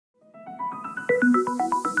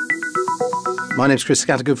My name's Chris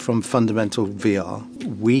Scattergood from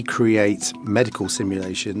FundamentalVR. We create medical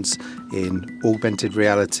simulations in augmented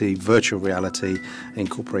reality, virtual reality,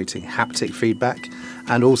 incorporating haptic feedback,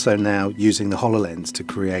 and also now using the HoloLens to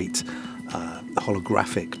create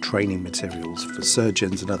holographic training materials for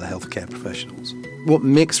surgeons and other healthcare professionals. What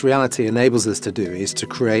mixed reality enables us to do is to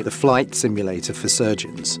create a flight simulator for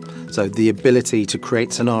surgeons. So the ability to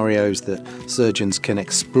create scenarios that surgeons can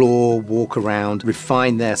explore, walk around,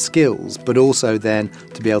 refine their skills, but also then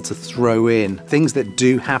to be able to throw in things that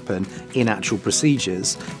do happen in actual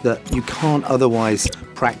procedures that you can't otherwise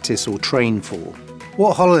practice or train for.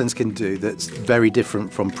 What HoloLens can do that's very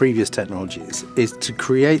different from previous technologies is to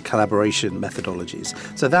create collaboration methodologies.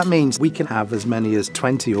 So that means we can have as many as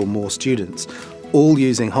 20 or more students all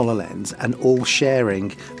using HoloLens and all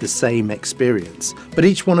sharing the same experience. But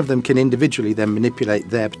each one of them can individually then manipulate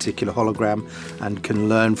their particular hologram and can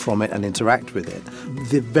learn from it and interact with it.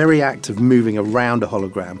 The very act of moving around a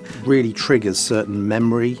hologram really triggers certain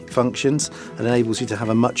memory functions and enables you to have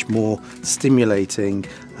a much more stimulating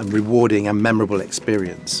and rewarding and memorable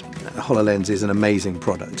experience. HoloLens is an amazing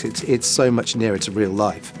product. It's so much nearer to real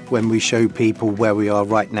life. When we show people where we are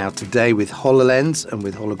right now today with HoloLens and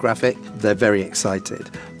with holographic, they're very excited.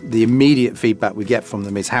 The immediate feedback we get from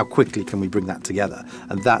them is how quickly can we bring that together?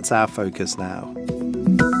 And that's our focus now.